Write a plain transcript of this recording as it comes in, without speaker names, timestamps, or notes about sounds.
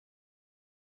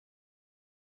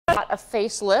A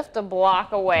facelift a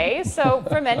block away, so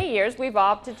for many years we've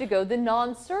opted to go the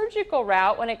non-surgical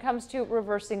route when it comes to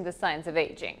reversing the signs of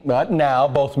aging. But now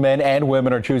both men and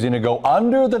women are choosing to go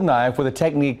under the knife with a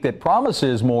technique that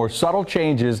promises more subtle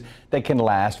changes that can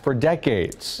last for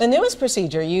decades. The newest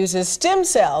procedure uses stem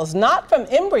cells, not from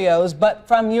embryos, but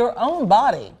from your own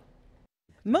body.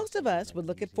 Most of us would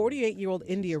look at 48-year-old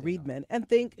India Reedman and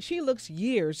think she looks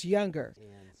years younger.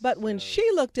 But when she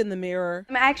looked in the mirror...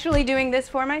 I'm actually doing this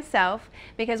for myself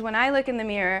because when I look in the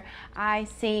mirror, I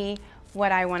see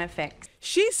what I want to fix.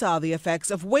 She saw the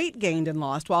effects of weight gained and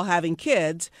lost while having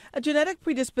kids, a genetic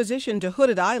predisposition to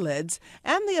hooded eyelids,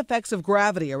 and the effects of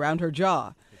gravity around her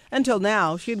jaw. Until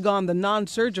now, she'd gone the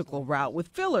non-surgical route with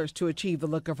fillers to achieve the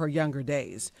look of her younger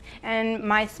days. And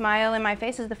my smile in my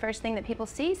face is the first thing that people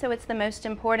see, so it's the most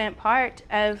important part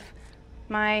of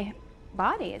my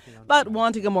body. But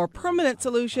wanting a more permanent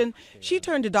solution, she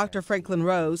turned to Dr. Franklin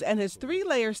Rose and his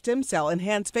 3-layer stem cell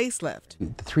enhanced facelift.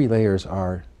 The 3 layers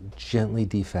are gently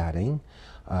defatting,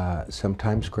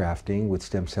 sometimes grafting with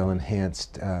stem cell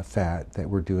enhanced fat that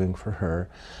we're doing for her,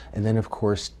 and then of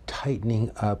course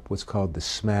tightening up what's called the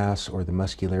SMAS or the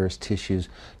muscularis tissues,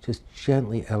 just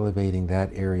gently elevating that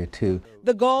area too.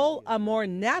 The goal, a more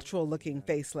natural looking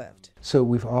facelift. So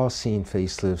we've all seen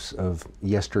facelifts of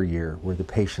yesteryear where the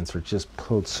patients are just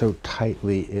pulled so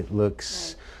tightly it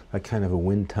looks like kind of a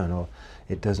wind tunnel.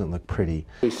 It doesn't look pretty.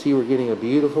 We see we're getting a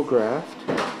beautiful graft.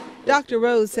 Dr.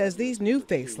 Rose says these new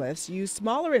facelifts use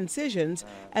smaller incisions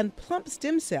and plump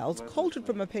stem cells cultured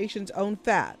from a patient's own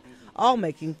fat, all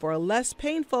making for a less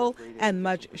painful and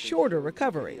much shorter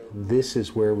recovery. This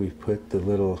is where we put the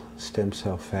little stem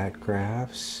cell fat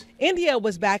grafts. India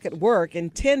was back at work in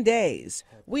 10 days.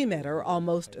 We met her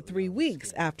almost 3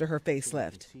 weeks after her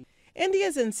facelift.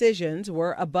 India's incisions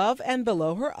were above and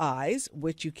below her eyes,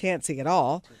 which you can't see at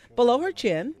all, below her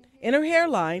chin, in her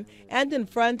hairline, and in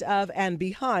front of and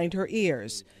behind her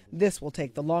ears. This will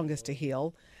take the longest to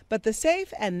heal, but the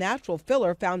safe and natural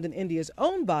filler found in India's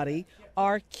own body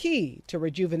are key to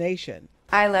rejuvenation.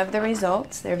 I love the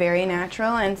results. They're very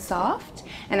natural and soft,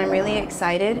 and I'm really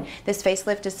excited. This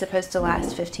facelift is supposed to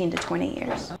last 15 to 20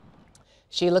 years.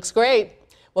 She looks great.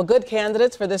 Well, good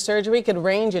candidates for this surgery could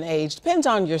range in age, depends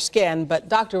on your skin, but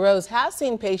Dr. Rose has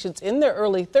seen patients in their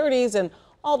early 30s and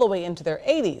all the way into their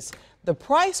 80s. The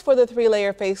price for the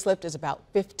 3-layer facelift is about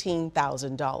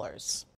 $15,000.